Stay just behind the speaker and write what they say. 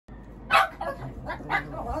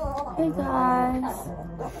Hey guys,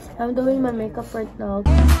 I'm doing my makeup right now.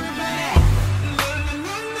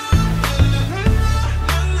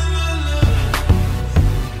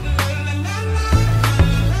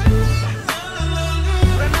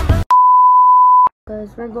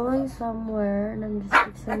 Because we're going somewhere and I'm just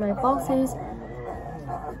fixing my pulses.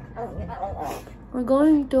 We're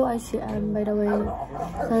going to ICM, by the way,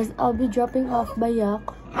 because I'll be dropping off by Yak.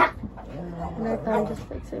 And right now I'm just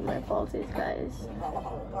fixing my pulses, guys.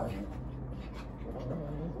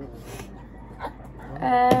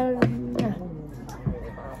 And yeah.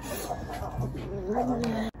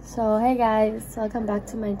 So hey guys, welcome back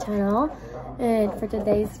to my channel. And for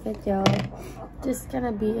today's video, just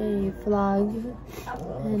gonna be a vlog,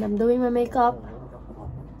 and I'm doing my makeup,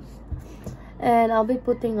 and I'll be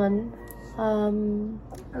putting on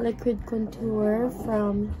liquid contour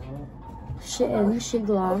from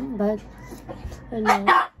Grwm, but you know,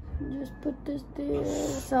 just put this there.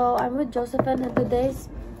 So I'm with Josephine, and today's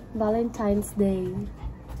Valentine's Day.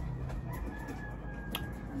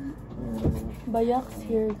 Bayak's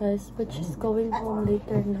here, guys, but she's going home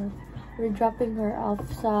later na. We're dropping her off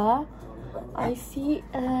sa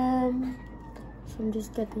ICM. So I'm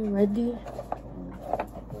just getting ready.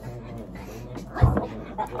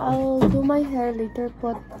 I'll do my hair later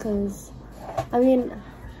po, cause I'll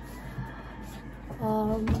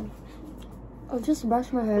just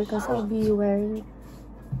brush my hair because I'll be wearing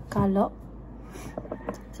kalo.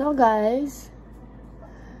 So guys,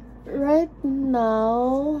 right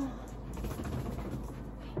now,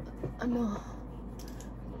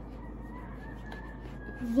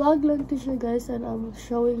 vlog lang to siya, guys, and I'm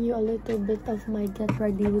showing you a little bit of my get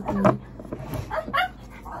ready with me.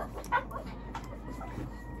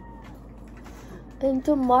 And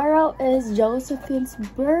tomorrow is Josephine's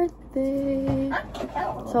birthday.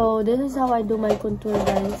 So this is how I do my contour,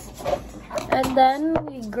 guys. And then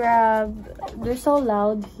we grab, they're so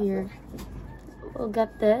loud here. We'll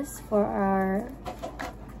get this for our,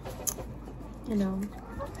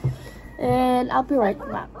 and I'll be right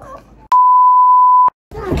back.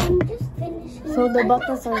 I'm just finishing. So the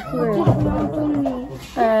buttons are here.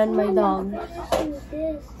 And my dog.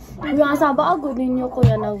 Yung asaba ako ninyo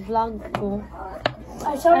kuya nag-vlog ko.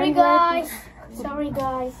 Sorry guys. Sorry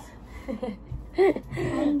guys.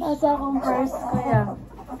 Asa akong purse kuya.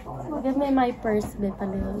 Give me my purse, be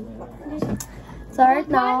palihog. So right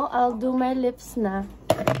now, I'll do my lips na.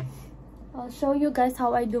 I'll show you guys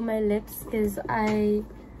how I do my lips. Is I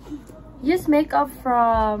use makeup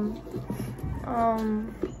from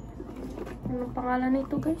ano pangalan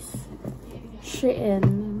nito, guys?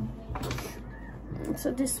 Shein.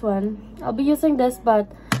 So this one, I'll be using this, but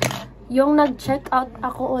yung nag-check out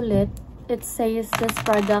ako ulit, it says this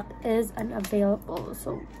product is unavailable.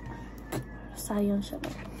 So sayang siya.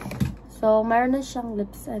 So mayroon na siyang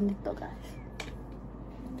lips and dito, guys.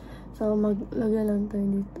 So maglagay lang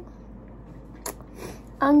tayo dito.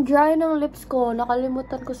 Ang dry ng lips ko,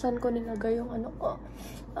 nakalimutan ko saan ko nilagay yung ano ko.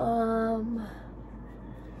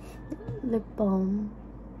 Lip balm.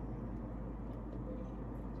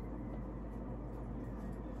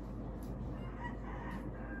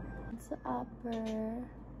 It's upper.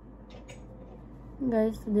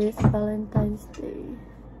 Guys, today is Valentine's Day.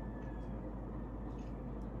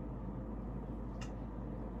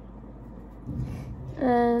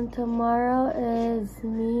 And tomorrow is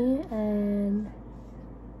me and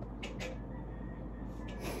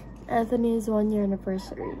Anthony's 1-year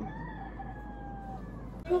anniversary.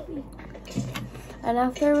 And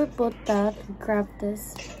after we put that, we grab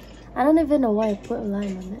this. I don't even know why I put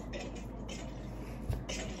lime on it.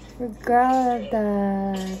 We grab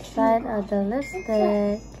the side of the lipstick.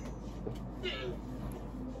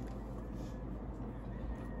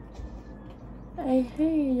 Hey,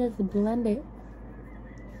 just blend it.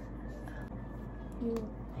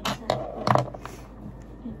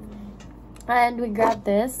 And we grab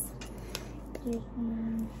this.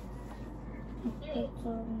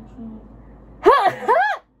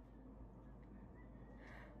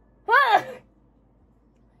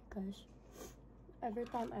 Gosh, every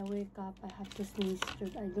time I wake up I have to sneeze.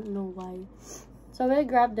 I don't know why. So we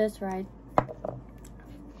grab this, right?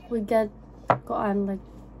 We go on like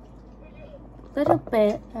little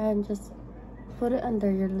bit and just put it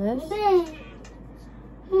under your lips.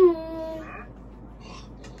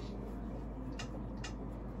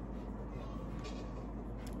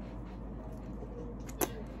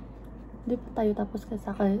 Di pa tayo tapos kasi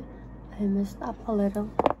I messed up a little.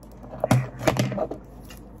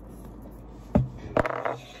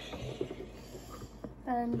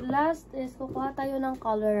 And last is kukuha tayo ng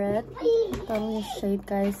colorette. Itong shade,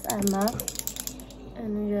 guys, Emma.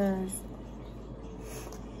 And yes,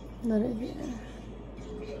 Not it here.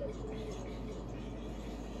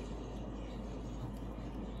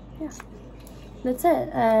 Yeah. That's it.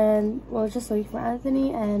 And we'll just wait for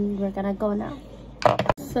Anthony and we're gonna go now.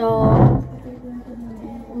 So,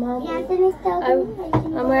 Mom,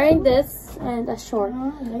 I'm wearing this and a short.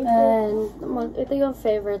 And ito yung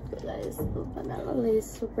favorite ko, guys. Banana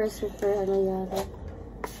lace. Super, ano yata.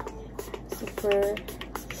 Super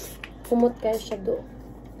kumot kayo siya do.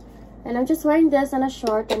 And I'm just wearing this and a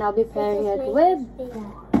short and I'll be pairing it with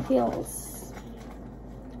heels.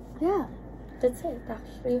 Yeah, that's it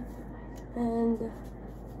actually. And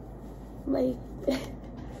my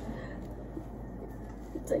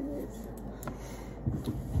it's like this.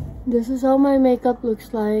 This is how my makeup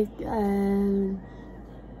looks like, and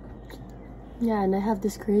yeah, and I have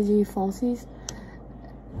this crazy falsies.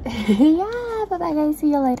 Yeah, bye bye guys, see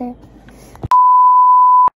you later.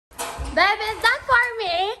 Babe, is that for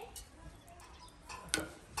me?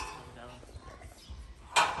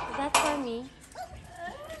 Is that for me?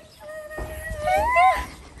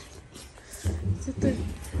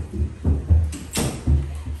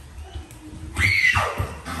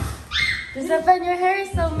 Josephine, your hair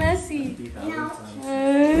is so messy. No.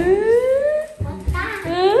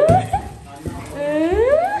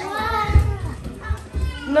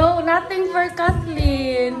 No, nothing for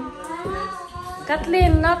Kathleen.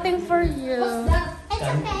 Kathleen, nothing for you. It's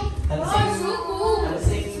okay.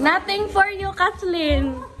 Nothing for you,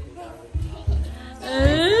 Kathleen.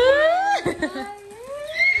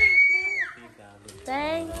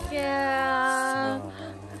 Thank you.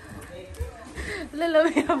 Lalo,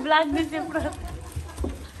 may vlog din si Pro.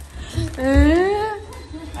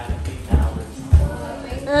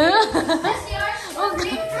 That's yours.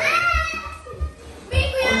 Okay.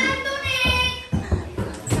 Big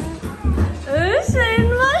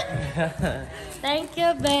Thank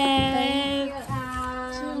you, babe.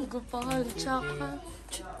 Gupal, tsaka.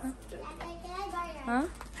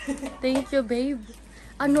 Huh? Thank you, babe.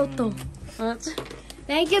 Ano to?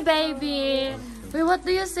 Thank you, baby. Wait, what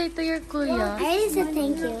do you say to your kuya? I said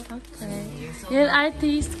thank you. Okay. Your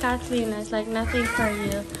artist, Kathleen, is like nothing for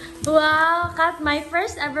you. Wow, Kat, my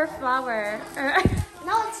first ever flower.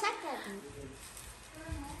 No, it's second.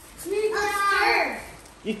 Stir.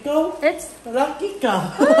 Ikaw? It's Lucky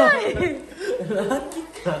ka! Lucky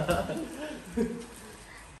ka!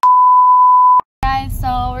 guys,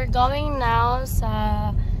 so we're going now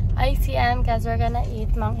sa ICM because we're gonna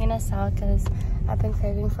eat mang inasal because I've been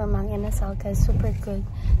craving for mang inasal because super good,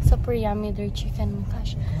 super yummy their chicken.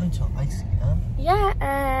 Gosh. Going to ICM? Yeah,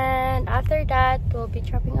 and after that we'll be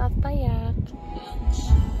dropping off Payak.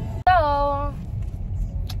 So,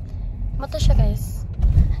 mato siya guys.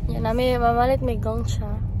 Yan na, may mamalit, may gong siya.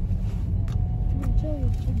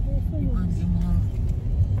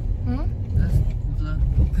 Hmm?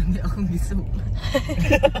 Hindi akong gisok.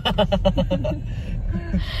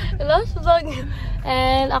 Last vlog.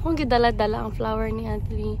 And akong gidala-dala ang flower ni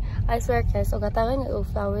Anthony. I swear guys, o katawan niya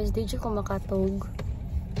flowers, di ko makatog.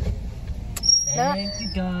 Thank you,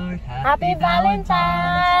 God. Happy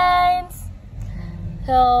Valentines!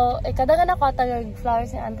 So, ikadagan ako tagag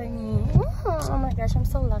flowers ni Anthony. Oh my gosh, I'm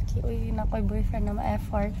so lucky. Uy, na ko'y boyfriend na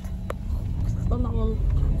ma-effort.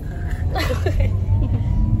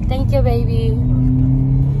 Thank you, baby.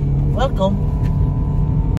 Welcome.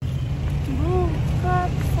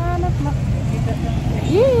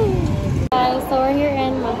 Guys, so we're here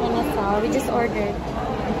in Mahanasal. We just ordered.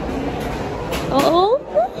 Oo?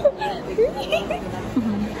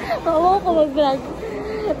 Oo ko mag-vlog.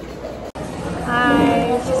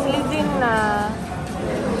 Hi, she's leaving na.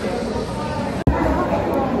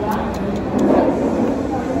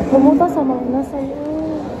 Pumunta sa Mahanasal.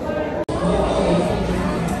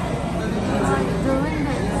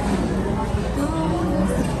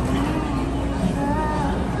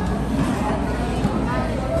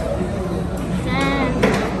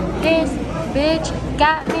 This bitch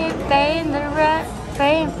got me paying the rent,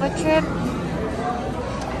 paying for trip.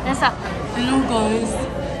 That's up. Hello guys.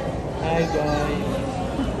 Hi guys.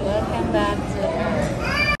 Welcome back to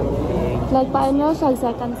Like paano siya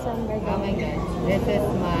second sem birthday? Oh my god. This is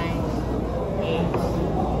my age.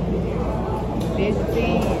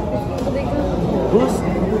 15. Who's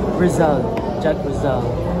Rizal? Jack Rizal.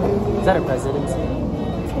 Is that a presidency?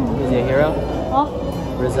 Is he a hero? Oh?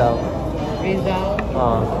 Rizal. Rizal.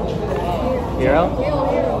 Hero?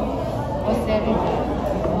 What's that Rizal?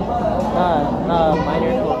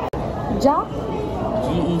 Minor co. Jack?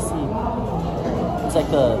 GEC. It's like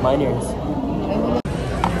the minors.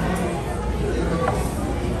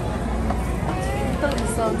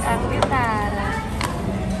 Tugsog ang gitara.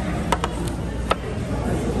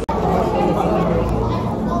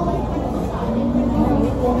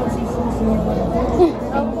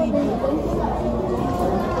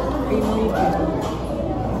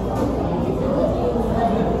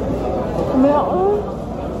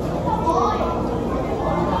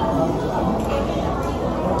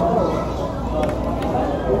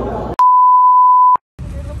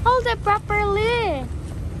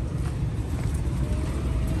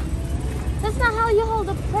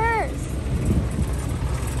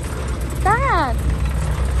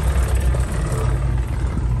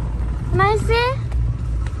 I see?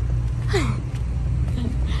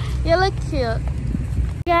 You look cute.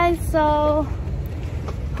 Guys, so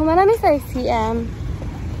humanami sa ICM.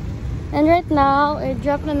 And right now,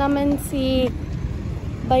 i-drop na namin si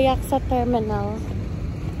Bayak sa terminal.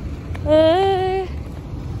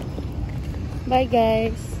 Bye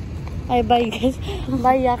guys. Ay, bye guys.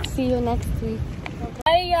 Bayak, see you next week.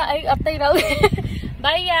 Bye, ay, update na ulit.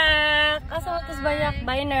 Bayak! Kasawatas Bayak.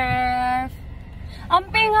 Bye, Nerf.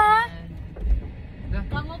 Amping ha?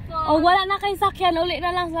 O, wala na kay sakyan. Uli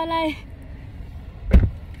na lang salay.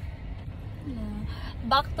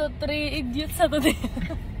 Back to 3 idiots sa today.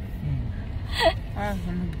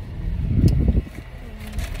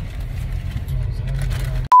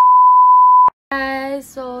 Guys,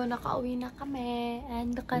 so nakauwi na kami.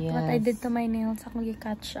 And look at what I did to my nails. Akong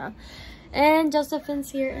gikat siya. And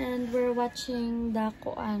Josephine's here and we're watching the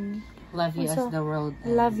Koan. Love you as the world.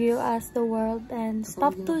 Love you as the world and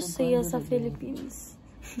stop to see us sa Philippines.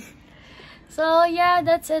 So yeah,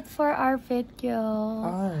 that's it for our video.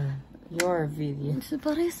 Your video.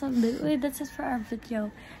 Wait, that's it for our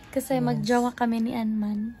video. Kasi magjowa kami ni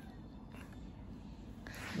Anman.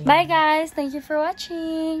 Bye guys! Thank you for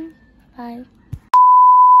watching. Bye.